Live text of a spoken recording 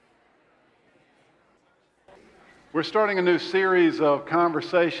We're starting a new series of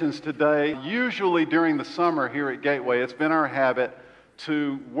conversations today. Usually during the summer here at Gateway, it's been our habit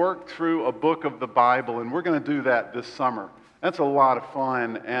to work through a book of the Bible, and we're going to do that this summer. That's a lot of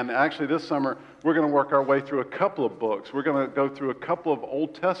fun, and actually this summer we're going to work our way through a couple of books. We're going to go through a couple of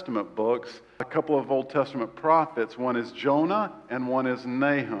Old Testament books, a couple of Old Testament prophets. One is Jonah and one is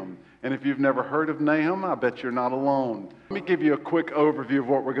Nahum. And if you've never heard of Nahum, I bet you're not alone. Let me give you a quick overview of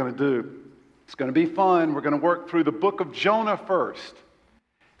what we're going to do. It's going to be fun. We're going to work through the book of Jonah first.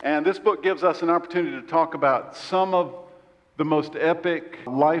 And this book gives us an opportunity to talk about some of the most epic,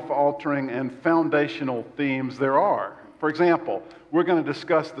 life-altering, and foundational themes there are. For example, we're going to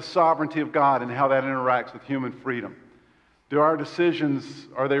discuss the sovereignty of God and how that interacts with human freedom. Do our decisions,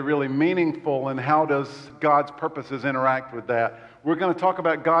 are they really meaningful, and how does God's purposes interact with that? We're going to talk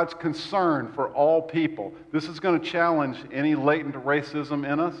about God's concern for all people. This is going to challenge any latent racism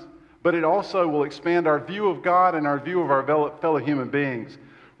in us, but it also will expand our view of God and our view of our fellow human beings.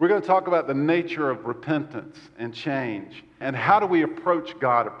 We're going to talk about the nature of repentance and change, and how do we approach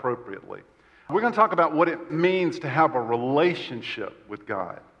God appropriately. We're going to talk about what it means to have a relationship with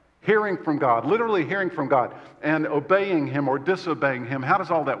God, hearing from God, literally hearing from God, and obeying Him or disobeying Him. How does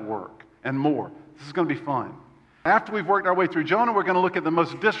all that work? And more. This is going to be fun. After we've worked our way through Jonah, we're going to look at the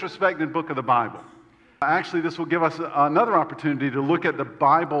most disrespected book of the Bible. Actually, this will give us another opportunity to look at the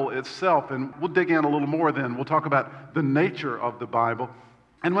Bible itself, and we'll dig in a little more then. We'll talk about the nature of the Bible.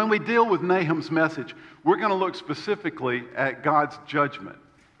 And when we deal with Nahum's message, we're going to look specifically at God's judgment.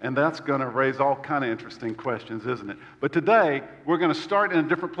 And that's going to raise all kind of interesting questions, isn't it? But today, we're going to start in a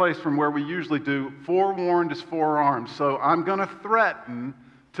different place from where we usually do. Forewarned is forearmed. So I'm going to threaten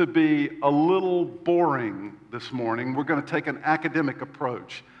to be a little boring this morning. We're going to take an academic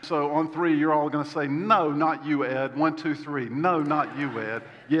approach. So on 3, you're all going to say, no, not you, Ed. 1, 2, 3. No, not you, Ed.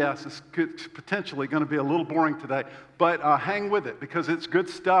 Yes, it's potentially going to be a little boring today. But hang with it because it's good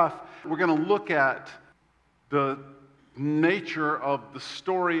stuff. We're going to look at the nature of the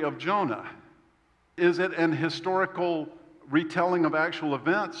story of Jonah. Is it an historical retelling of actual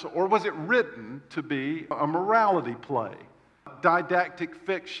events, or was it written to be a morality play? Didactic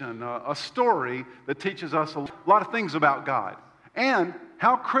fiction, a story that teaches us a lot of things about God. And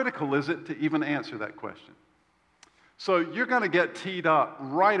how critical is it to even answer that question? So you're going to get teed up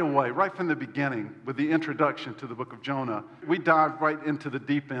right away, right from the beginning, with the introduction to the book of Jonah. We dive right into the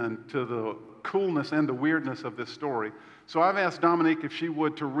deep end, to the coolness and the weirdness of this story. So I've asked Dominique if she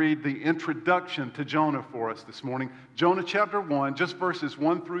would to read the introduction to Jonah for us this morning. Jonah chapter 1, just verses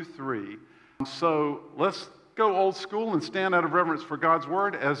 1 through 3. So let's go old school and stand out of reverence for God's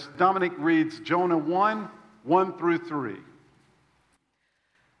word as Dominique reads Jonah 1, 1 through 3.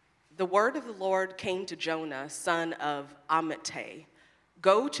 The word of the Lord came to Jonah, son of Amittai.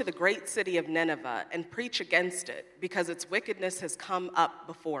 Go to the great city of Nineveh and preach against it, because its wickedness has come up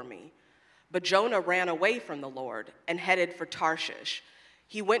before me. But Jonah ran away from the Lord and headed for Tarshish.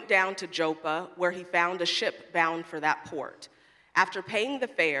 He went down to Joppa, where he found a ship bound for that port. After paying the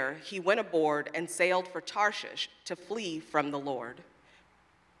fare, he went aboard and sailed for Tarshish to flee from the Lord.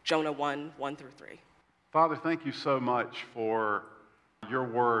 Jonah 1, 1 through 3. Father, thank you so much for your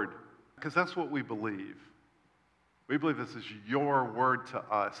word, because that's what we believe. We believe this is your word to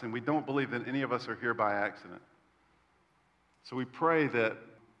us, and we don't believe that any of us are here by accident. So we pray that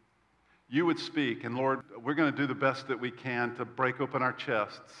you would speak, and Lord, we're going to do the best that we can to break open our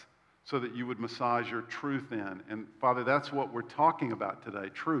chests so that you would massage your truth in. And Father, that's what we're talking about today,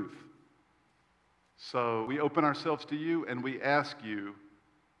 truth. So we open ourselves to you, and we ask you,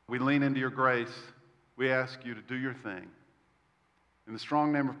 we lean into your grace, we ask you to do your thing. In the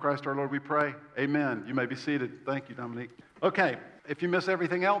strong name of Christ our Lord we pray, amen. You may be seated. Thank you, Dominique. Okay, if you miss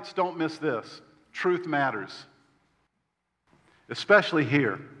everything else, don't miss this. Truth matters, especially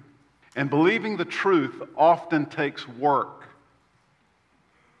here. And believing the truth often takes work.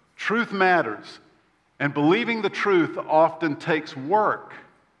 Truth matters, and believing the truth often takes work.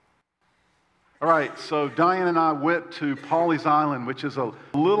 All right, so Diane and I went to Pawleys Island, which is a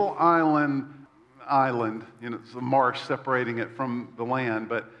little island, it's a marsh separating it from the land,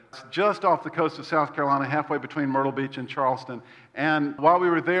 but it's just off the coast of South Carolina, halfway between Myrtle Beach and Charleston. And while we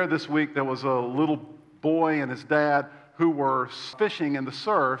were there this week, there was a little boy and his dad who were fishing in the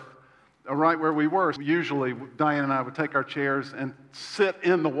surf right where we were. Usually, Diane and I would take our chairs and sit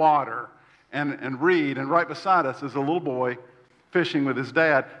in the water and read, and right beside us is a little boy fishing with his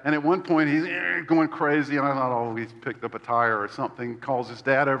dad, and at one point he's going crazy, and I thought, oh, he's picked up a tire or something, calls his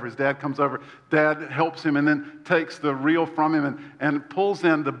dad over, his dad comes over, dad helps him, and then takes the reel from him and pulls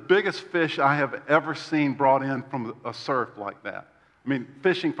in the biggest fish I have ever seen brought in from a surf like that. I mean,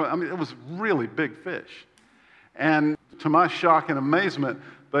 it was really big fish. And to my shock and amazement,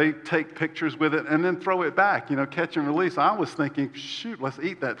 they take pictures with it and then throw it back, catch and release. I was thinking, shoot, let's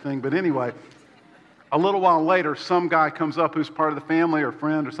eat that thing. But anyway, a little while later, some guy comes up who's part of the family or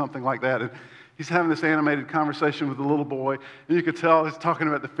friend or something like that, and he's having this animated conversation with the little boy, and you could tell he's talking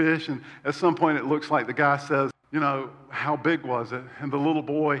about the fish, and at some point it looks like the guy says, how big was it? And the little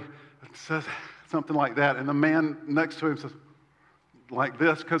boy says something like that, and the man next to him says, like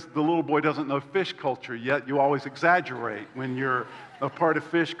this, because the little boy doesn't know fish culture yet. You always exaggerate when you're a part of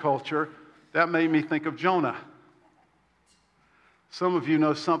fish culture. That made me think of Jonah. Some of you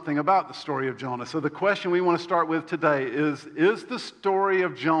know something about the story of Jonah. So the question we want to start with today is the story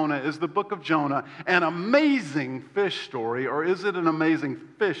of Jonah, is the book of Jonah an amazing fish story, or is it an amazing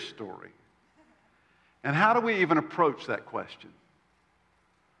fish story? And how do we even approach that question?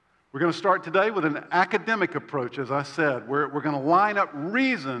 We're going to start today with an academic approach, as I said. We're going to line up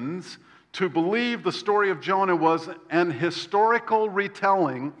reasons to believe the story of Jonah was an historical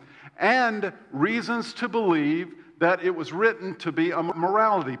retelling and reasons to believe that it was written to be a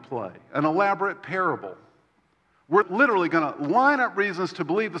morality play, an elaborate parable. We're literally going to line up reasons to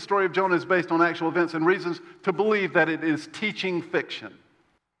believe the story of Jonah is based on actual events and reasons to believe that it is teaching fiction.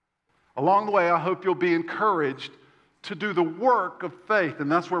 Along the way, I hope you'll be encouraged to do the work of faith,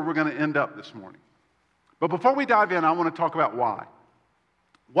 and that's where we're going to end up this morning. But before we dive in, I want to talk about why.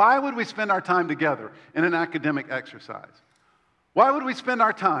 Why would we spend our time together in an academic exercise? Why would we spend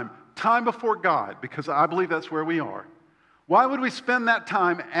our time before God? Because I believe that's where we are. Why would we spend that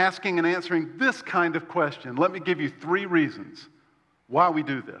time asking and answering this kind of question? Let me give you 3 reasons why we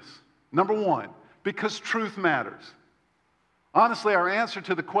do this. Number 1, because truth matters. Honestly, our answer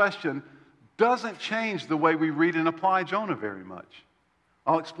to the question doesn't change the way we read and apply Jonah very much.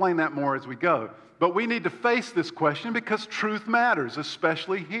 I'll explain that more as we go. But we need to face this question because truth matters,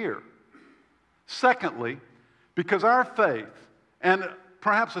 especially here. Secondly, because our faith, and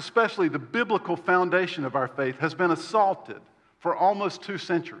perhaps especially the biblical foundation of our faith, has been assaulted for almost 2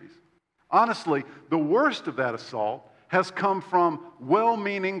 centuries. Honestly, the worst of that assault has come from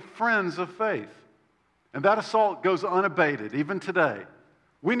well-meaning friends of faith. And that assault goes unabated, even today.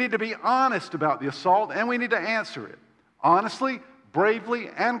 We need to be honest about the assault, and we need to answer it. Honestly, bravely,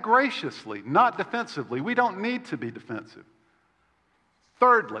 and graciously, not defensively. We don't need to be defensive.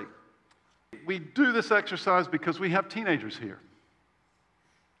 Thirdly, we do this exercise because we have teenagers here.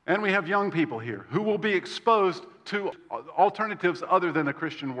 And we have young people here who will be exposed to alternatives other than a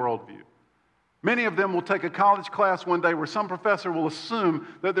Christian worldview. Many of them will take a college class one day where some professor will assume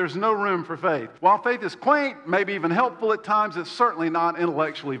that there's no room for faith. While faith is quaint, maybe even helpful at times, it's certainly not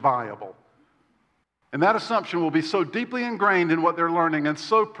intellectually viable. And that assumption will be so deeply ingrained in what they're learning and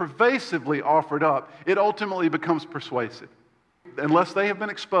so pervasively offered up, it ultimately becomes persuasive, unless they have been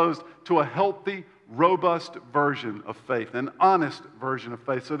exposed to a healthy, robust version of faith, an honest version of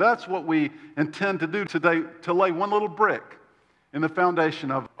faith. So that's what we intend to do today, to lay one little brick in the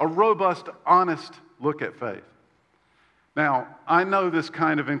foundation of a robust, honest look at faith. Now, I know this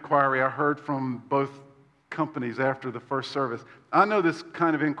kind of inquiry. I heard from both companies after the first service. I know this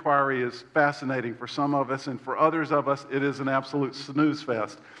kind of inquiry is fascinating for some of us, and for others of us, it is an absolute snooze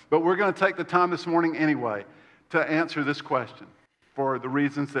fest. But we're going to take the time this morning anyway to answer this question for the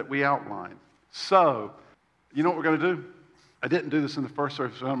reasons that we outlined. So, you know what we're going to do? I didn't do this in the first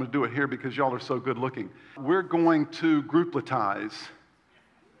service, so I'm going to do it here because y'all are so good looking. We're going to groupletize.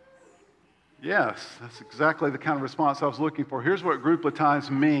 Yes, that's exactly the kind of response I was looking for. Here's what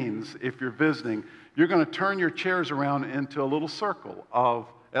groupletize means if you're visiting. You're going to turn your chairs around into a little circle of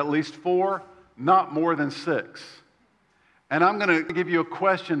at least 4, not more than 6. And I'm going to give you a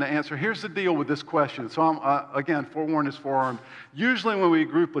question to answer. Here's the deal with this question. So again, forewarned is forearmed. Usually when we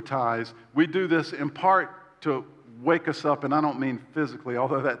groupletize, we do this in part to wake us up, and I don't mean physically,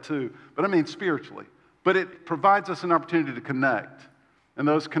 although that too, but I mean spiritually. But it provides us an opportunity to connect. And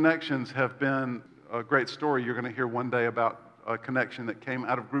those connections have been a great story you're going to hear one day about a connection that came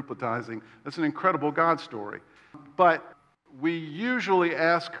out of grouplitizing. That's an incredible God story. But we usually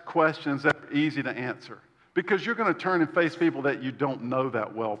ask questions that are easy to answer because you're going to turn and face people that you don't know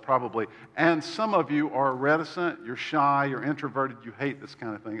that well, probably. And some of you are reticent, you're shy, you're introverted, you hate this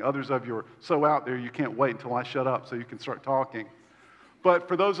kind of thing. Others of you are so out there you can't wait until I shut up so you can start talking. But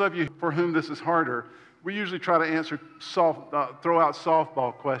for those of you for whom this is harder, we usually try to answer throw out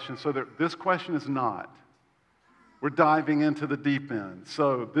softball questions so that this question is not. We're diving into the deep end.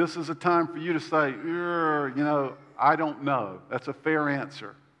 So this is a time for you to say, I don't know. That's a fair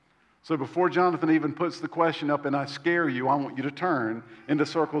answer. So before Jonathan even puts the question up and I scare you, I want you to turn into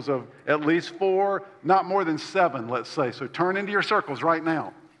circles of at least 4, not more than 7, let's say. So turn into your circles right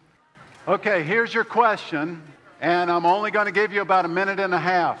now. Okay, here's your question. And I'm only going to give you about a minute and a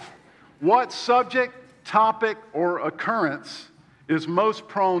half. What subject, topic, or occurrence is most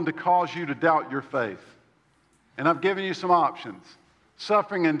prone to cause you to doubt your faith? And I've given you some options.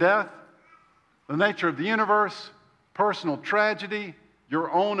 Suffering and death, the nature of the universe, personal tragedy,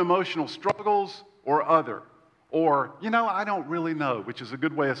 your own emotional struggles, or other. Or, I don't really know, which is a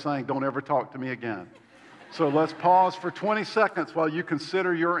good way of saying, don't ever talk to me again. So let's pause for 20 seconds while you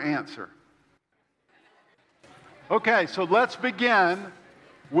consider your answer. Okay, so let's begin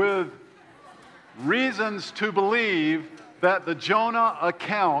with reasons to believe that the Jonah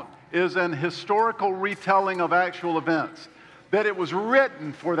account is an historical retelling of actual events, that it was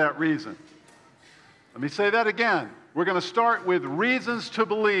written for that reason. Let me say that again. We're going to start with reasons to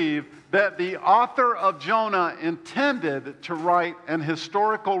believe that the author of Jonah intended to write an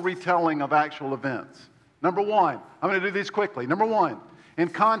historical retelling of actual events. Number one, I'm going to do these quickly. Number one, in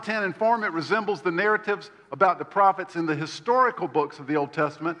content and form, it resembles the narratives about the prophets in the historical books of the Old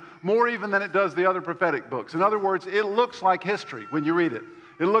Testament more even than it does the other prophetic books. In other words, it looks like history when you read it.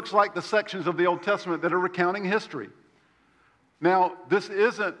 It looks like the sections of the Old Testament that are recounting history. Now, this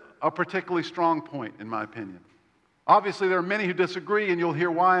isn't a particularly strong point, in my opinion. Obviously, there are many who disagree, and you'll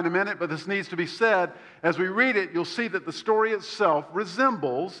hear why in a minute, but this needs to be said. As we read it, you'll see that the story itself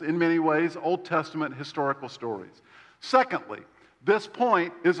resembles, in many ways, Old Testament historical stories. Secondly, this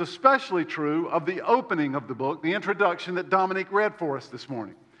point is especially true of the opening of the book, the introduction that Dominique read for us this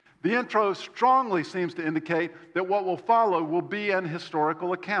morning. The intro strongly seems to indicate that what will follow will be an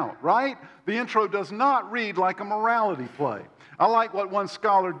historical account, right? The intro does not read like a morality play. I like what one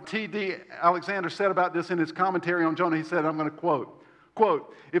scholar, T.D. Alexander, said about this in his commentary on Jonah. He said, I'm going to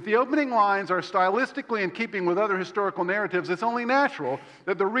quote, "If the opening lines are stylistically in keeping with other historical narratives, it's only natural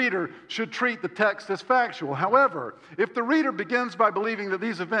that the reader should treat the text as factual. However, if the reader begins by believing that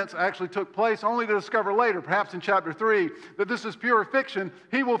these events actually took place only to discover later, perhaps in chapter 3, that this is pure fiction,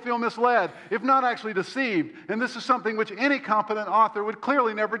 he will feel misled, if not actually deceived, and this is something which any competent author would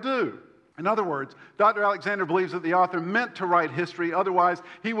clearly never do." In other words, Dr. Alexander believes that the author meant to write history, otherwise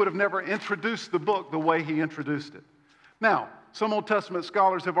he would have never introduced the book the way he introduced it. Now, some Old Testament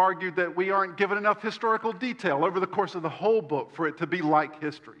scholars have argued that we aren't given enough historical detail over the course of the whole book for it to be like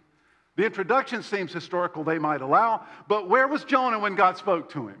history. The introduction seems historical, they might allow, but where was Jonah when God spoke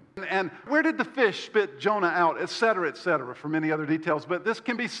to him? And where did the fish spit Jonah out, etc., for many other details. But this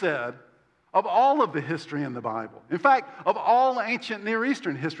can be said of all of the history in the Bible. In fact, of all ancient Near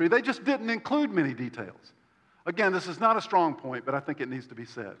Eastern history, they just didn't include many details. Again, this is not a strong point, but I think it needs to be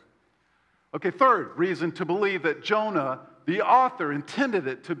said. Okay, third reason to believe that Jonah, the author, intended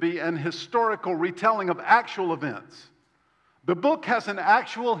it to be an historical retelling of actual events. The book has an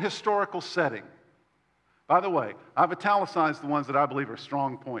actual historical setting. By the way, I've italicized the ones that I believe are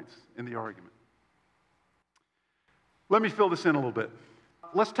strong points in the argument. Let me fill this in a little bit.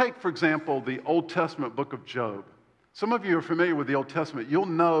 Let's take, for example, the Old Testament book of Job. Some of you are familiar with the Old Testament. You'll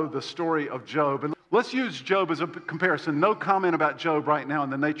know the story of Job. And let's use Job as a comparison. No comment about Job right now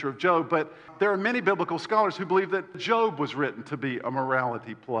and the nature of Job, but there are many biblical scholars who believe that Job was written to be a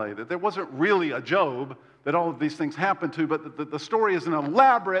morality play, that there wasn't really a Job that all of these things happened to, but that the story is an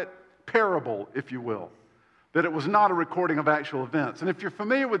elaborate parable, if you will, that it was not a recording of actual events. And if you're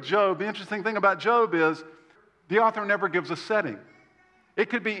familiar with Job, the interesting thing about Job is the author never gives a setting. It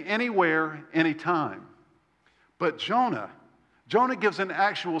could be anywhere, anytime. But Jonah gives an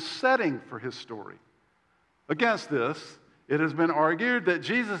actual setting for his story. Against this, it has been argued that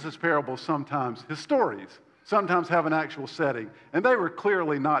Jesus' parables sometimes, his stories, sometimes have an actual setting. And they were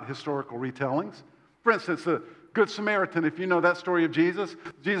clearly not historical retellings. For instance, the Good Samaritan, if you know that story of Jesus,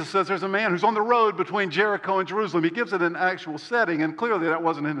 Jesus says there's a man who's on the road between Jericho and Jerusalem. He gives it an actual setting, and clearly that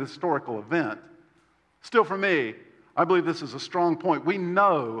wasn't an historical event. Still, for me, I believe this is a strong point. We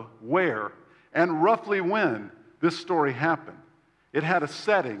know where and roughly when this story happened. It had a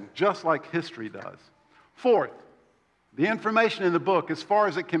setting, just like history does. Fourth, the information in the book, as far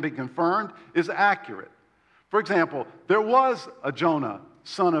as it can be confirmed, is accurate. For example, there was a Jonah,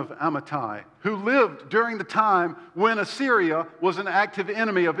 son of Amittai, who lived during the time when Assyria was an active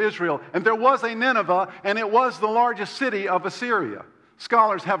enemy of Israel. And there was a Nineveh, and it was the largest city of Assyria.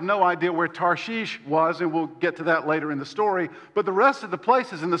 Scholars have no idea where Tarshish was, and we'll get to that later in the story, but the rest of the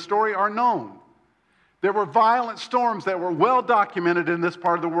places in the story are known. There were violent storms that were well documented in this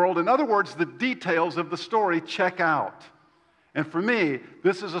part of the world. In other words, the details of the story check out. And for me,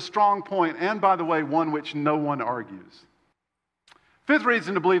 this is a strong point, and by the way, one which no one argues. Fifth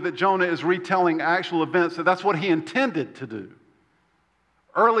reason to believe that Jonah is retelling actual events, that's what he intended to do.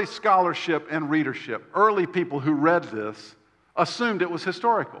 Early scholarship and readership, early people who read this, assumed it was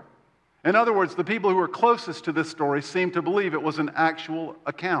historical. In other words, the people who were closest to this story seem to believe it was an actual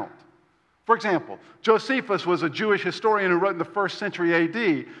account. For example, Josephus was a Jewish historian who wrote in the 1st century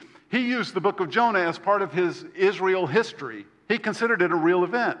AD. He used the book of Jonah as part of his Israel history. He considered it a real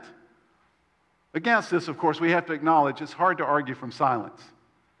event. Against this, of course, we have to acknowledge it's hard to argue from silence.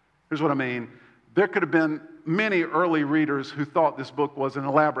 Here's what I mean. There could have been many early readers who thought this book was an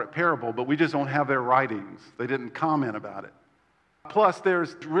elaborate parable, but we just don't have their writings. They didn't comment about it. Plus,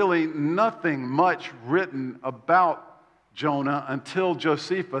 there's really nothing much written about Jonah until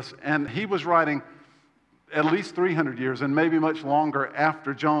Josephus, and he was writing at least 300 years and maybe much longer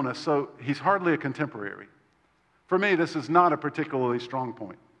after Jonah, so he's hardly a contemporary. For me, this is not a particularly strong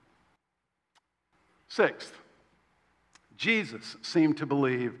point. Sixth, Jesus seemed to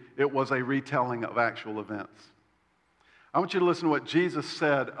believe it was a retelling of actual events. I want you to listen to what Jesus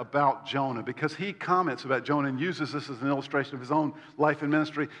said about Jonah, because he comments about Jonah and uses this as an illustration of his own life and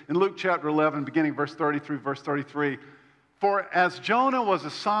ministry. In Luke chapter 11, beginning verse 30 through verse 33, "For as Jonah was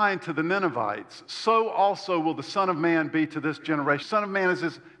assigned to the Ninevites, so also will the Son of Man be to this generation." Son of Man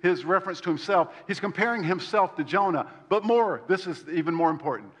is his reference to himself. He's comparing himself to Jonah. But more, this is even more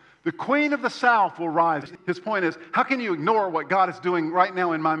important. "The Queen of the South will rise." His point is, how can you ignore what God is doing right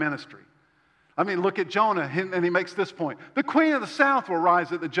now in my ministry? I mean, look at Jonah, and he makes this point. "The Queen of the South will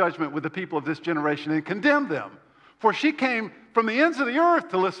rise at the judgment with the people of this generation and condemn them. For she came from the ends of the earth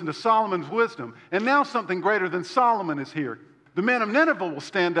to listen to Solomon's wisdom, and now something greater than Solomon is here. The men of Nineveh will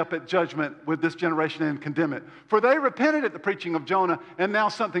stand up at judgment with this generation and condemn it. For they repented at the preaching of Jonah, and now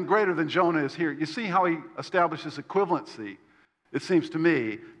something greater than Jonah is here." You see how he establishes equivalency, it seems to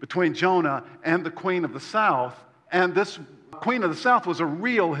me, between Jonah and the Queen of the South. And this Queen of the South was a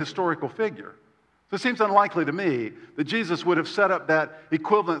real historical figure. So it seems unlikely to me that Jesus would have set up that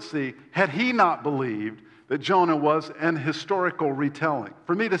equivalency had he not believed that Jonah was an historical retelling.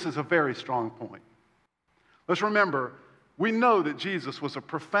 For me, this is a very strong point. Let's remember, we know that Jesus was a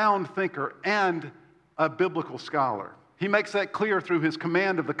profound thinker and a biblical scholar. He makes that clear through his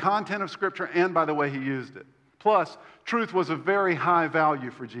command of the content of Scripture and by the way he used it. Plus, truth was a very high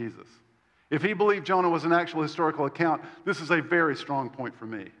value for Jesus. If he believed Jonah was an actual historical account, this is a very strong point for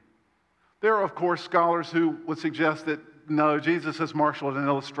me. There are, of course, scholars who would suggest that, no, Jesus has marshaled an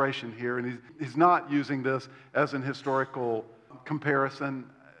illustration here, and he's not using this as an historical comparison.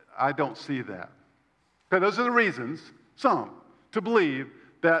 I don't see that. Okay, those are the reasons, some, to believe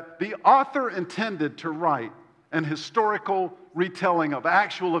that the author intended to write an historical retelling of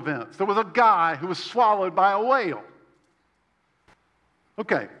actual events. There was a guy who was swallowed by a whale.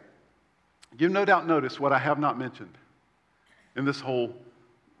 Okay, you no doubt noticed what I have not mentioned in this whole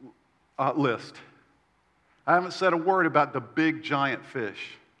list. I haven't said a word about the big giant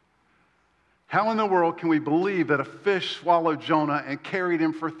fish. How in the world can we believe that a fish swallowed Jonah and carried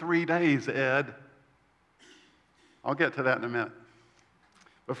him for 3 days, Ed? I'll get to that in a minute.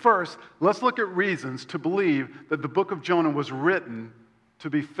 But first, let's look at reasons to believe that the book of Jonah was written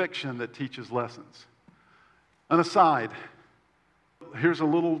to be fiction that teaches lessons. An aside, here's a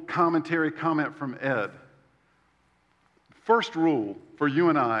little commentary comment from Ed. First rule for you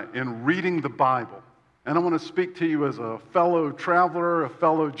and I in reading the Bible, and I want to speak to you as a fellow traveler, a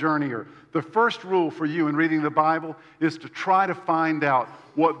fellow journeyer. The first rule for you in reading the Bible is to try to find out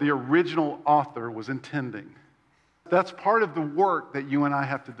what the original author was intending. That's part of the work that you and I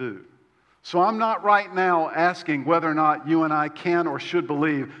have to do. So I'm not right now asking whether or not you and I can or should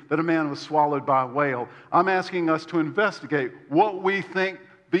believe that a man was swallowed by a whale. I'm asking us to investigate what we think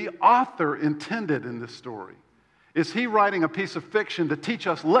the author intended in this story. Is he writing a piece of fiction to teach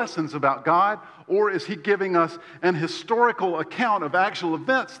us lessons about God, or is he giving us an historical account of actual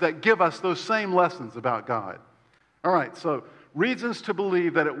events that give us those same lessons about God? All right, so reasons to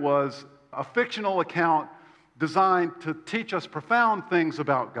believe that it was a fictional account designed to teach us profound things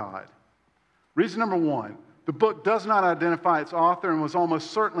about God. Reason number one, the book does not identify its author and was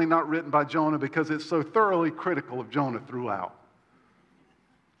almost certainly not written by Jonah because it's so thoroughly critical of Jonah throughout.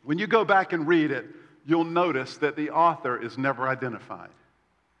 When you go back and read it, you'll notice that the author is never identified.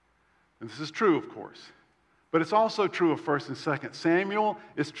 And this is true, of course. But it's also true of 1st and 2nd Samuel.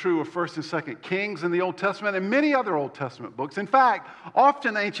 It's true of 1st and 2nd Kings in the Old Testament and many other Old Testament books. In fact,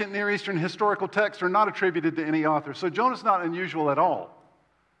 often ancient Near Eastern historical texts are not attributed to any author. So Jonah's not unusual at all.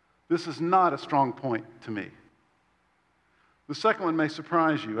 This is not a strong point to me. The second one may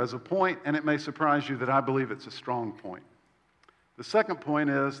surprise you as a point, and it may surprise you that I believe it's a strong point. The second point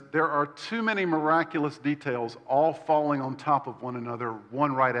is there are too many miraculous details all falling on top of one another,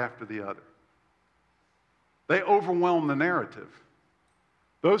 one right after the other. They overwhelm the narrative.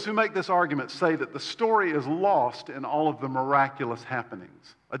 Those who make this argument say that the story is lost in all of the miraculous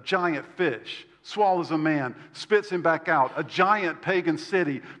happenings. A giant fish swallows a man, spits him back out. A giant pagan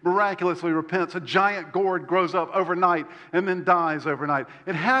city miraculously repents. A giant gourd grows up overnight and then dies overnight.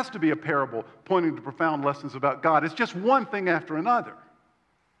 It has to be a parable pointing to profound lessons about God. It's just one thing after another.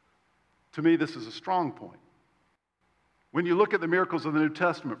 To me, this is a strong point. When you look at the miracles of the New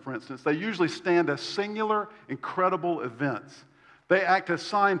Testament, for instance, they usually stand as singular, incredible events. They act as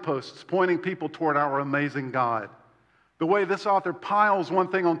signposts pointing people toward our amazing God. The way this author piles one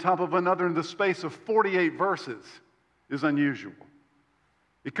thing on top of another in the space of 48 verses is unusual.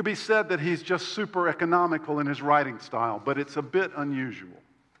 It could be said that he's just super economical in his writing style, but it's a bit unusual.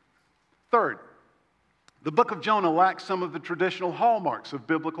 Third, the book of Jonah lacks some of the traditional hallmarks of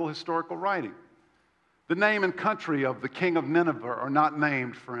biblical historical writing. The name and country of the king of Nineveh are not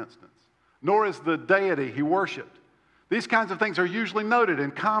named, for instance, nor is the deity he worshiped. These kinds of things are usually noted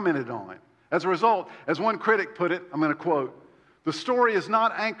and commented on. As a result, as one critic put it, I'm going to quote, "The story is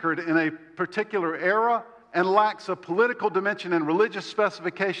not anchored in a particular era and lacks a political dimension and religious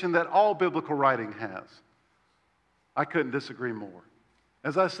specification that all biblical writing has." I couldn't disagree more.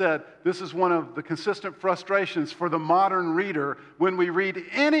 As I said, this is one of the consistent frustrations for the modern reader when we read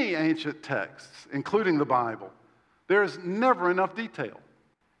any ancient texts, including the Bible. There is never enough detail.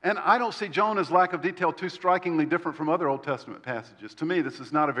 And I don't see Jonah's lack of detail too strikingly different from other Old Testament passages. To me, this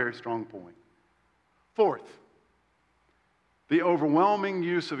is not a very strong point. Fourth, the overwhelming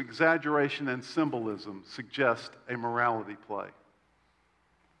use of exaggeration and symbolism suggests a morality play.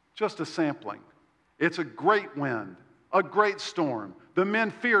 Just a sampling. It's a great wind, a great storm. The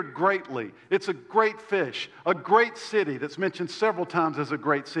men feared greatly. It's a great fish, a great city that's mentioned several times as a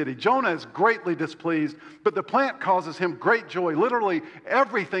great city. Jonah is greatly displeased, but the plant causes him great joy. Literally,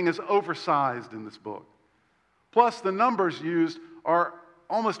 everything is oversized in this book. Plus, the numbers used are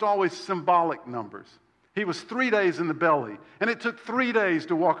almost always symbolic numbers. He was 3 days in the belly, and it took 3 days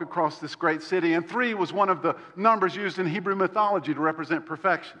to walk across this great city, and 3 was one of the numbers used in Hebrew mythology to represent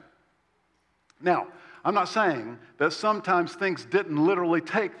perfection. Now, I'm not saying that sometimes things didn't literally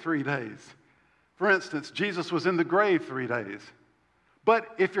take 3 days. For instance, Jesus was in the grave 3 days. But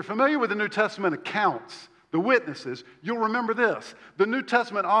if you're familiar with the New Testament accounts, the witnesses, you'll remember this. The New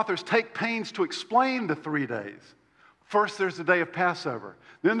Testament authors take pains to explain the 3 days. First, there's the day of Passover.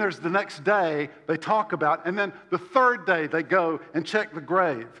 Then there's the next day they talk about, and then the third day they go and check the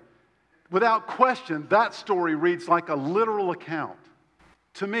grave. Without question, that story reads like a literal account.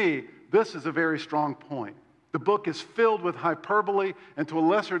 To me, this is a very strong point. The book is filled with hyperbole and to a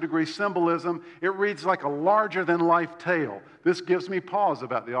lesser degree symbolism. It reads like a larger-than-life tale. This gives me pause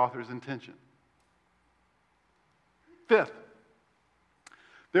about the author's intention. Fifth,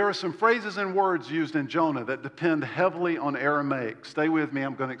 there are some phrases and words used in Jonah that depend heavily on Aramaic. Stay with me,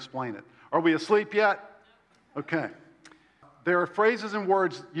 I'm going to explain it. Are we asleep yet? Okay. There are phrases and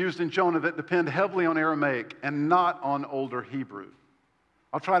words used in Jonah that depend heavily on Aramaic and not on older Hebrew.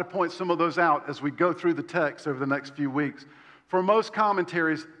 I'll try to point some of those out as we go through the text over the next few weeks. For most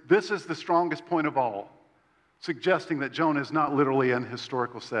commentaries, this is the strongest point of all, suggesting that Jonah is not literally in a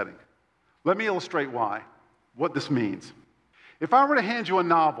historical setting. Let me illustrate why, what this means. If I were to hand you a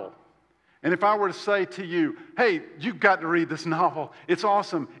novel, and if I were to say to you, hey, you've got to read this novel, it's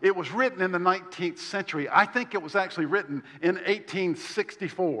awesome. It was written in the 19th century. I think it was actually written in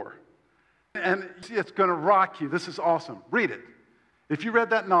 1864. And it's going to rock you. This is awesome. Read it. If you read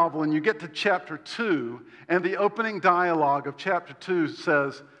that novel and you get to chapter 2, and the opening dialogue of chapter 2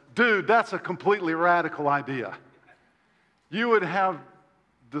 says, dude, that's a completely radical idea, you would have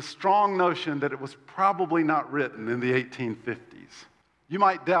the strong notion that it was probably not written in the 1850s. You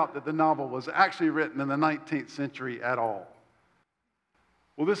might doubt that the novel was actually written in the 19th century at all.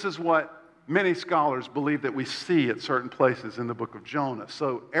 Well, this is what many scholars believe that we see at certain places in the book of Jonah.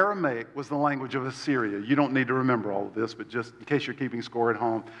 So Aramaic was the language of Assyria. You don't need to remember all of this, but just in case you're keeping score at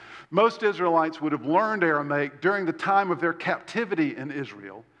home. Most Israelites would have learned Aramaic during the time of their captivity in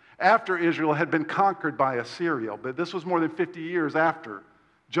Israel, after Israel had been conquered by Assyria. But this was more than 50 years after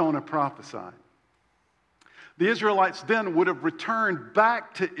Jonah prophesied. The Israelites then would have returned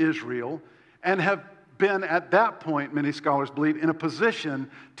back to Israel and have been at that point, many scholars believe, in a position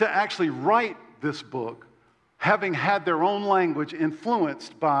to actually write this book, having had their own language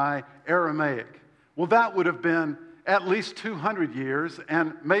influenced by Aramaic. Well, that would have been at least 200 years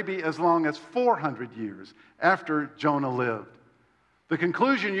and maybe as long as 400 years after Jonah lived. The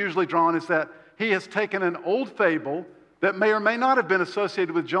conclusion usually drawn is that he has taken an old fable that may or may not have been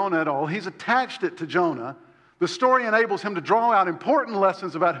associated with Jonah at all. He's attached it to Jonah. The story enables him to draw out important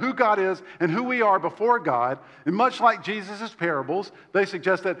lessons about who God is and who we are before God. And much like Jesus' parables, they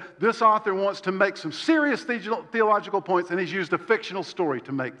suggest that this author wants to make some serious theological points, and he's used a fictional story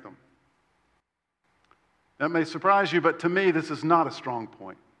to make them. That may surprise you, but to me, this is not a strong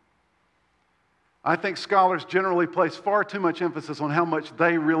point. I think scholars generally place far too much emphasis on how much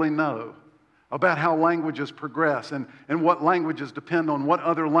they really know about how languages progress and what languages depend on what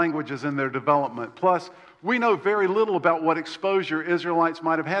other languages in their development. Plus, we know very little about what exposure Israelites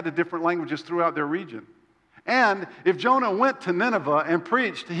might have had to different languages throughout their region. And if Jonah went to Nineveh and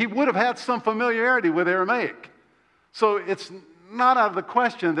preached, he would have had some familiarity with Aramaic. So it's not out of the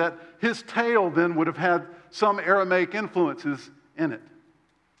question that his tale then would have had some Aramaic influences in it.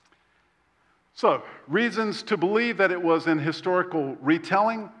 So, reasons to believe that it was an historical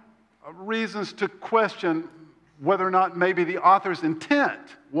retelling, reasons to question whether or not maybe the author's intent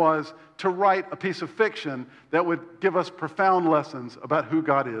was to write a piece of fiction that would give us profound lessons about who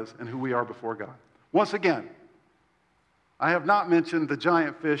God is and who we are before God. Once again, I have not mentioned the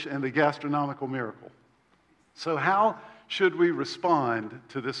giant fish and the gastronomical miracle. So how should we respond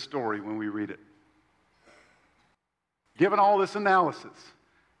to this story when we read it? Given all this analysis,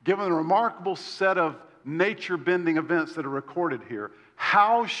 given the remarkable set of nature-bending events that are recorded here,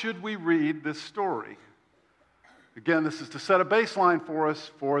 how should we read this story? Again, this is to set a baseline for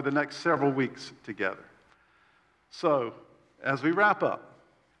us for the next several weeks together. So, as we wrap up,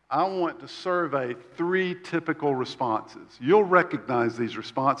 I want to survey 3 typical responses. You'll recognize these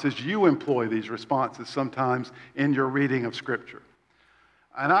responses. You employ these responses sometimes in your reading of Scripture.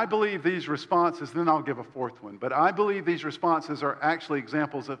 And I believe these responses, then I'll give a 4th one, but I believe these responses are actually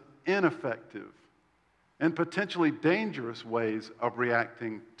examples of ineffective and potentially dangerous ways of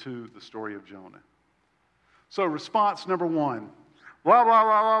reacting to the story of Jonah. So response number 1, blah, blah,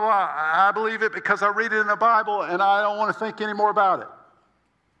 blah, blah, blah. I believe it because I read it in the Bible and I don't want to think any more about it.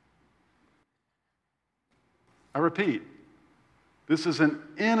 I repeat, this is an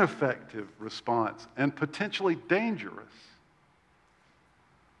ineffective response and potentially dangerous.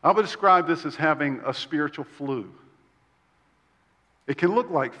 I would describe this as having a spiritual flu. It can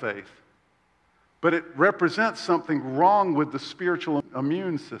look like faith, but it represents something wrong with the spiritual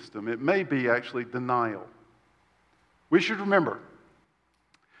immune system. It may be actually denial. We should remember,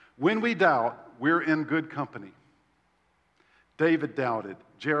 when we doubt, we're in good company. David doubted,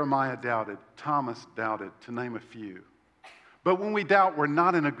 Jeremiah doubted, Thomas doubted, to name a few. But when we doubt, we're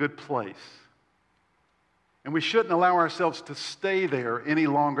not in a good place. And we shouldn't allow ourselves to stay there any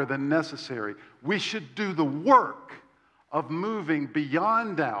longer than necessary. We should do the work of moving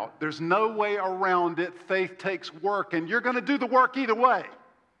beyond doubt. There's no way around it. Faith takes work, and you're going to do the work either way.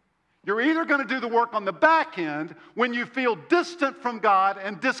 You're either going to do the work on the back end when you feel distant from God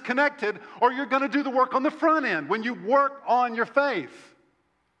and disconnected, or you're going to do the work on the front end when you work on your faith.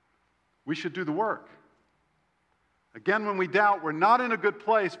 We should do the work. Again, when we doubt, we're not in a good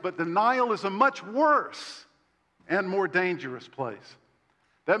place, but denial is a much worse and more dangerous place.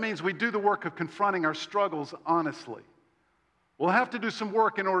 That means we do the work of confronting our struggles honestly. We'll have to do some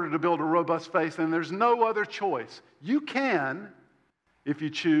work in order to build a robust faith, and there's no other choice. You can, if you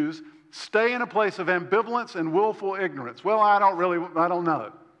choose, stay in a place of ambivalence and willful ignorance. Well, I don't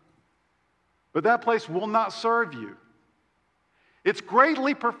know. But that place will not serve you. It's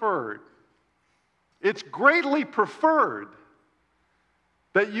greatly preferred. It's greatly preferred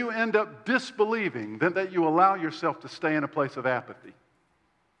that you end up disbelieving than that you allow yourself to stay in a place of apathy.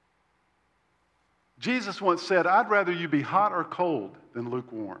 Jesus once said, "I'd rather you be hot or cold than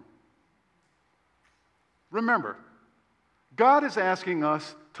lukewarm." Remember, God is asking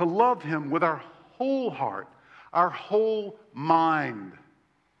us to love Him with our whole heart, our whole mind,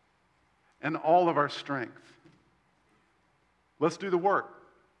 and all of our strength. Let's do the work.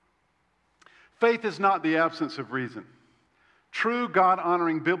 Faith is not the absence of reason. True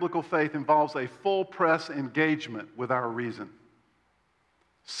God-honoring biblical faith involves a full-press engagement with our reason.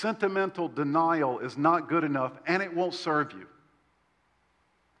 Sentimental denial is not good enough, and it won't serve you.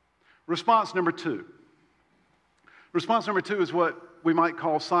 Response number 2. Response number 2 is what we might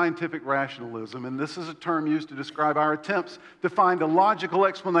call scientific rationalism, and this is a term used to describe our attempts to find a logical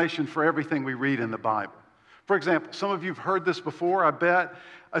explanation for everything we read in the Bible. For example, some of you have heard this before, I bet.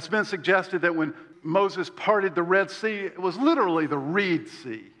 It's been suggested that when Moses parted the Red Sea, it was literally the Reed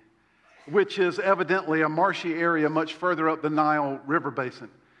Sea, which is evidently a marshy area much further up the Nile River basin.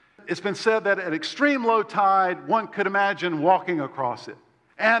 It's been said that at extreme low tide, one could imagine walking across it.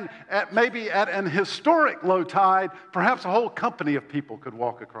 And maybe at an historic low tide, perhaps a whole company of people could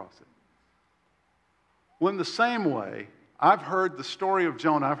walk across it. Well, in the same way, I've heard the story of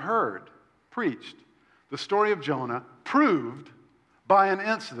Jonah, preached the story of Jonah proved by an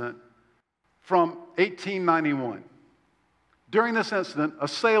incident from 1891. During this incident, a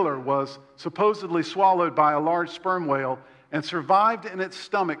sailor was supposedly swallowed by a large sperm whale and survived in its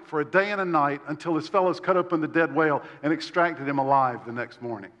stomach for a day and a night until his fellows cut open the dead whale and extracted him alive the next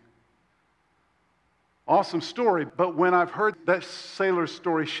morning. Awesome story, but when I've heard that sailor's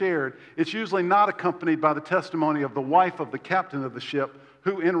story shared, it's usually not accompanied by the testimony of the wife of the captain of the ship,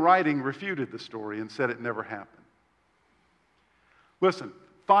 who in writing refuted the story and said it never happened. Listen,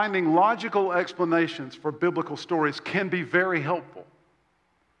 finding logical explanations for biblical stories can be very helpful.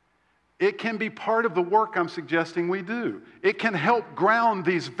 It can be part of the work I'm suggesting we do. It can help ground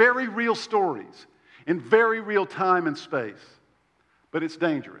these very real stories in very real time and space. But it's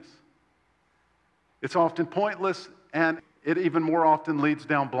dangerous. It's often pointless, and it even more often leads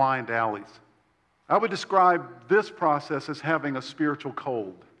down blind alleys. I would describe this process as having a spiritual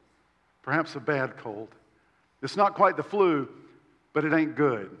cold, perhaps a bad cold. It's not quite the flu, but it ain't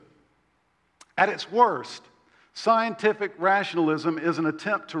good. At its worst, scientific rationalism is an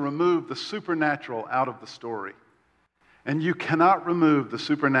attempt to remove the supernatural out of the story. And you cannot remove the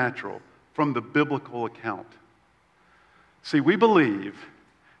supernatural from the biblical account. See, we believe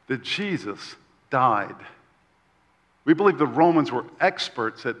that Jesus died. We believe the Romans were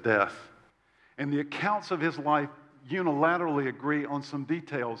experts at death. And the accounts of his life unilaterally agree on some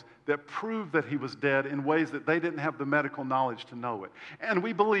details that prove that he was dead in ways that they didn't have the medical knowledge to know it. And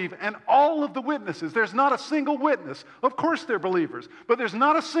we believe, and all of the witnesses, there's not a single witness, of course they're believers, but there's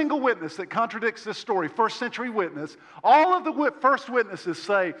not a single witness that contradicts this story, first century witness. All of the first witnesses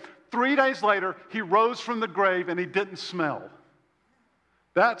say 3 days later he rose from the grave and he didn't smell.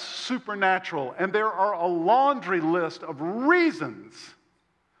 That's supernatural, and there are a laundry list of reasons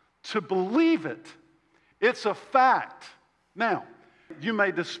to believe it. It's a fact. Now, you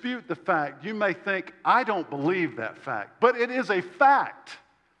may dispute the fact. You may think, I don't believe that fact. But it is a fact.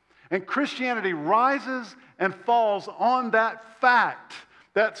 And Christianity rises and falls on that fact,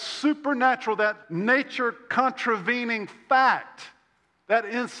 that supernatural, that nature contravening fact, that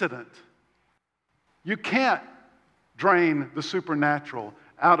incident. You can't drain the supernatural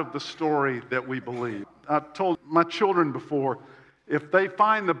out of the story that we believe. I've told my children before, if they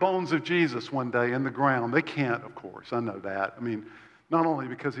find the bones of Jesus one day in the ground, they can't, of course, I know that. I mean, not only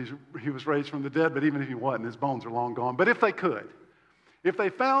because he was raised from the dead, but even if he wasn't, his bones are long gone. But if they could, if they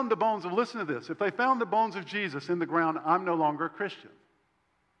found the bones of, listen to this, if they found the bones of Jesus in the ground, I'm no longer a Christian.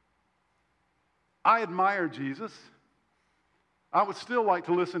 I admire Jesus. I would still like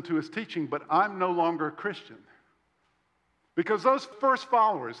to listen to his teaching, but I'm no longer a Christian. Because those first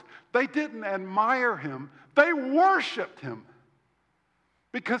followers, they didn't admire him, they worshiped him.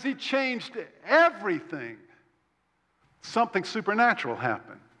 Because he changed everything. Something supernatural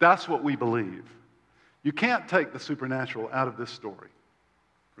happened. That's what we believe. You can't take the supernatural out of this story.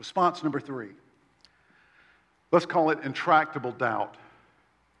 Response number 3. Let's call it intractable doubt.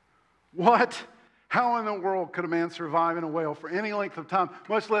 What? How in the world could a man survive in a whale for any length of time,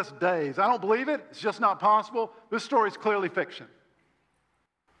 much less days? I don't believe it. It's just not possible. This story is clearly fiction.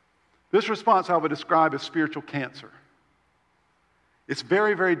 This response I would describe as spiritual cancer. It's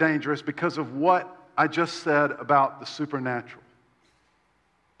very, very dangerous because of what I just said about the supernatural.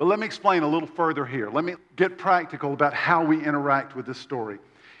 But let me explain a little further here. Let me get practical about how we interact with this story.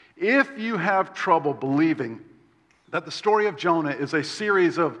 If you have trouble believing that the story of Jonah is a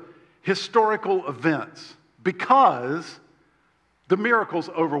series of historical events because the miracles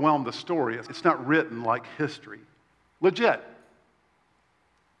overwhelm the story, it's not written like history. Legit.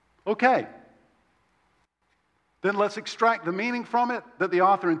 Okay. Then let's extract the meaning from it that the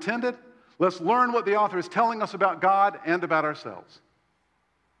author intended. Let's learn what the author is telling us about God and about ourselves.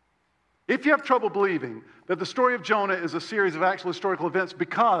 If you have trouble believing that the story of Jonah is a series of actual historical events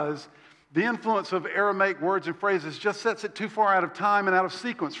because the influence of Aramaic words and phrases just sets it too far out of time and out of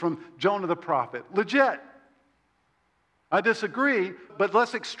sequence from Jonah the prophet, legit. I disagree, but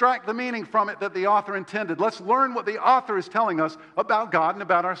let's extract the meaning from it that the author intended. Let's learn what the author is telling us about God and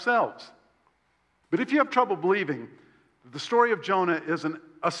about ourselves. But if you have trouble believing that the story of Jonah is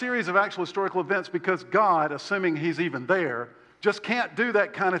a series of actual historical events because God, assuming he's even there, just can't do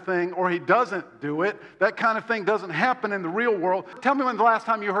that kind of thing, or he doesn't do it, that kind of thing doesn't happen in the real world. Tell me when the last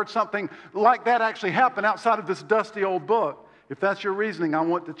time you heard something like that actually happen outside of this dusty old book. If that's your reasoning, I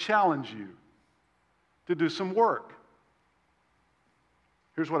want to challenge you to do some work.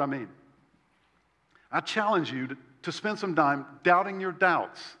 Here's what I mean. I challenge you to spend some time doubting your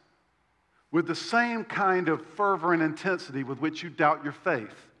doubts with the same kind of fervor and intensity with which you doubt your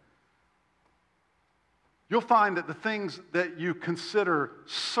faith. You'll find that the things that you consider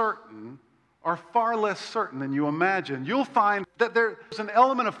certain are far less certain than you imagine. You'll find that there's an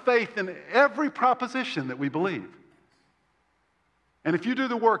element of faith in every proposition that we believe. And if you do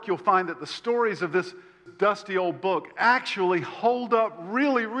the work, you'll find that the stories of this dusty old book actually hold up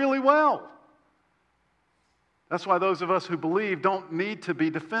really, really well. That's why those of us who believe don't need to be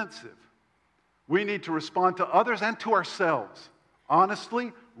defensive. We need to respond to others and to ourselves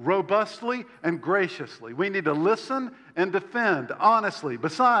honestly, robustly, and graciously. We need to listen and defend honestly.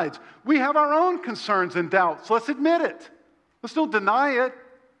 Besides, we have our own concerns and doubts. Let's admit it. Let's don't deny it.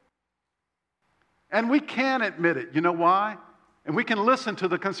 And we can admit it. You know why? And we can listen to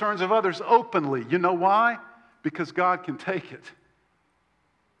the concerns of others openly. You know why? Because God can take it.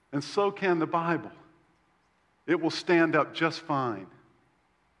 And so can the Bible. It will stand up just fine.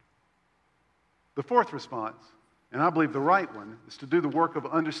 The fourth response, and I believe the right one, is to do the work of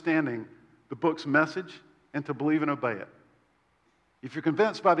understanding the book's message and to believe and obey it. If you're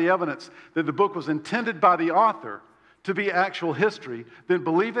convinced by the evidence that the book was intended by the author to be actual history, then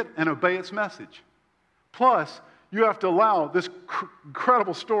believe it and obey its message. Plus, you have to allow this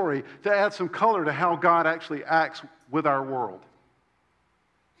incredible story to add some color to how God actually acts with our world.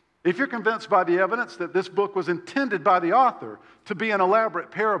 If you're convinced by the evidence that this book was intended by the author to be an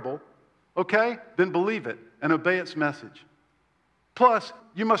elaborate parable, okay, then believe it and obey its message. Plus,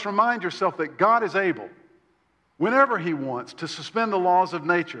 you must remind yourself that God is able, whenever He wants, to suspend the laws of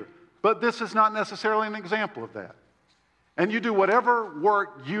nature. But this is not necessarily an example of that. And you do whatever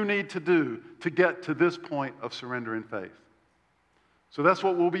work you need to do to get to this point of surrender in faith. So that's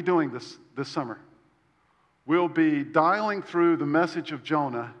what we'll be doing this summer. We'll be dialing through the message of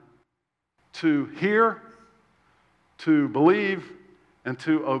Jonah to hear, to believe, and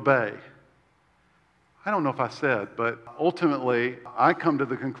to obey. I don't know if I said, but ultimately I come to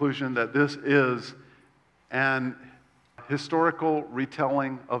the conclusion that this is an historical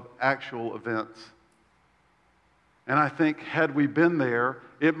retelling of actual events. And I think had we been there,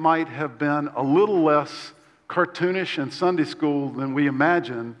 it might have been a little less cartoonish and Sunday school than we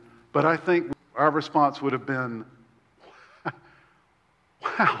imagine, but I think our response would have been,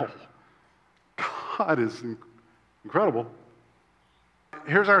 wow, God is incredible.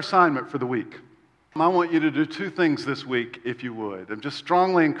 Here's our assignment for the week. I want you to do two things this week, if you would. I'm just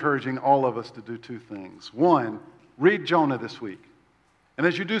strongly encouraging all of us to do two things. One, read Jonah this week. And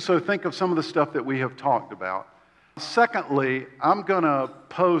as you do so, think of some of the stuff that we have talked about. Secondly, I'm going to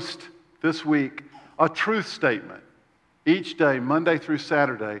post this week a truth statement each day, Monday through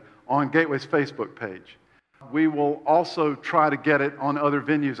Saturday, on Gateway's Facebook page. We will also try to get it on other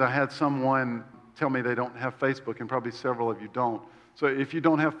venues. I had someone tell me they don't have Facebook, and probably several of you don't. So if you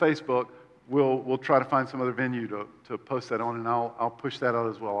don't have Facebook, we'll try to find some other venue to post that on, and I'll push that out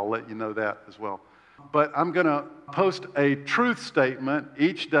as well. I'll let you know that as well. But I'm going to post a truth statement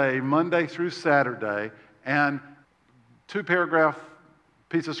each day, Monday through Saturday, and 2-paragraph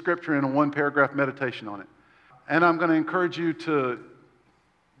piece of scripture and a 1-paragraph meditation on it. And I'm going to encourage you to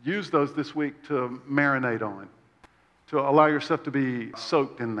use those this week to marinate on, to allow yourself to be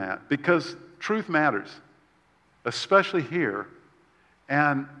soaked in that, because truth matters, especially here,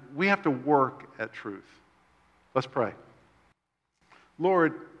 and we have to work at truth. Let's pray.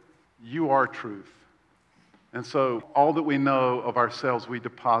 Lord, you are truth. And so all that we know of ourselves, we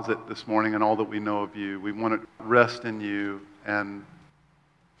deposit this morning, and all that we know of you, we want to rest in you. And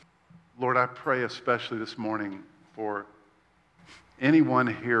Lord, I pray especially this morning for anyone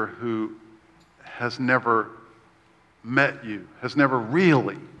here who has never met you, has never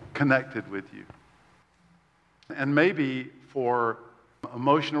really connected with you. And maybe for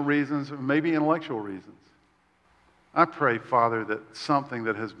emotional reasons, or maybe intellectual reasons. I pray, Father, that something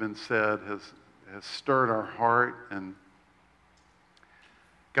that has been said has stirred our heart, and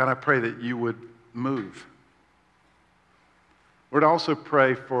God, I pray that you would move. Lord, I also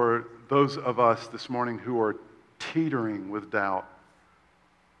pray for those of us this morning who are teetering with doubt.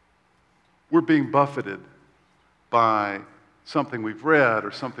 We're being buffeted by something we've read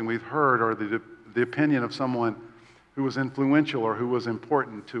or something we've heard, or the opinion of someone who was influential or who was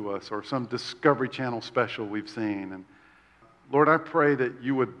important to us, or some Discovery Channel special we've seen. And Lord, I pray that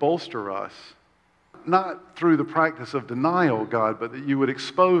you would bolster us, not through the practice of denial, God, but that you would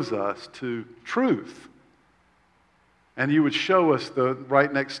expose us to truth. And you would show us the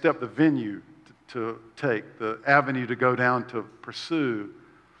right next step, the venue to take, the avenue to go down to pursue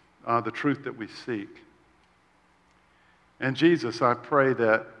the truth that we seek. And Jesus, I pray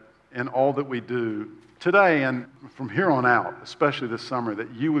that in all that we do today and from here on out, especially this summer,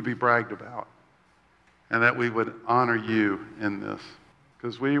 that you would be bragged about and that we would honor you in this,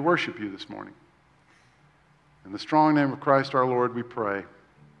 because we worship you this morning. In the strong name of Christ our Lord, we pray.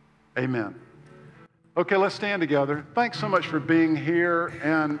 Amen. Okay, let's stand together. Thanks so much for being here.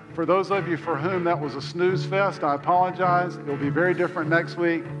 And for those of you for whom that was a snooze fest, I apologize. It'll be very different next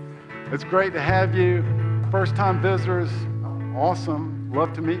week. It's great to have you. First-time visitors, awesome.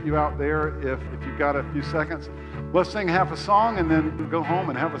 Love to meet you out there if you've got a few seconds. Let's sing half a song and then go home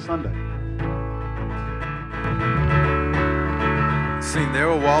and have a Sunday. Sing "There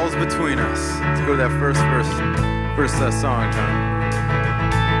Were Walls Between Us." Let's go to that first song, John.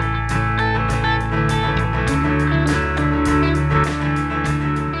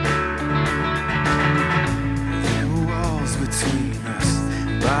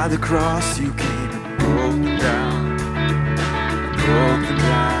 By the cross you came and broke them down, broke them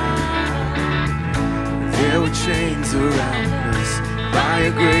down. There were chains around us. By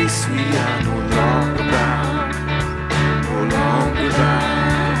your grace we are no longer bound, no longer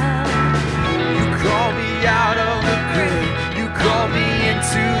bound. You called me out of the grave, you called me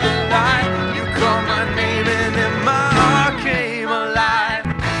into the light. You called my name and then my heart came alive.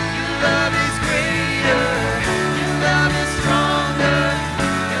 Your love is greater, your love is stronger.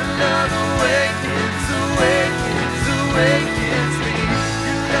 Love awakens, awakens, awakens me.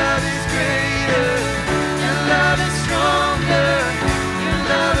 Your love is greater, your love is stronger. Your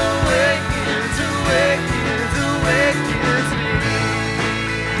love awakens, awakens, awakens me.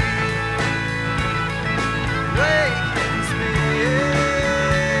 Awakens me.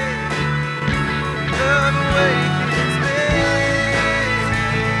 Love awakens me.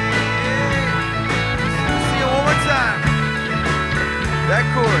 See it one more time. That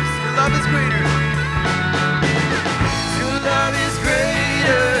chorus. Your love is greater. Your love is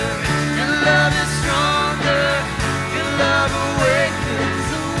greater. Your love is stronger. Your love awakens,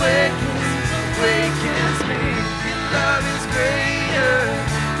 awakens, awakens me. Your love is greater.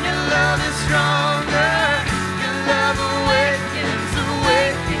 Your love is stronger. Your love awakens,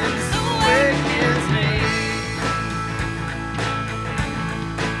 awakens, awakens me.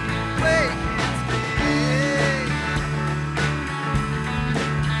 Awakens me.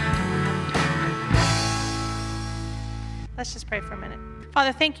 Let's just pray for a minute.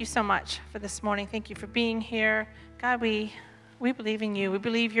 Father, thank you so much for this morning. Thank you for being here. God, we believe in you. We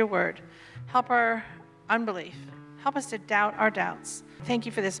believe your word. Help our unbelief. Help us to doubt our doubts. Thank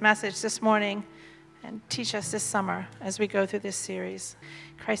you for this message this morning and teach us this summer as we go through this series.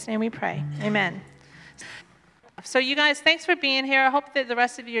 In Christ's name we pray. Amen. So you guys, thanks for being here. I hope that the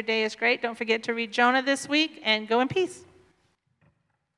rest of your day is great. Don't forget to read Jonah this week and go in peace.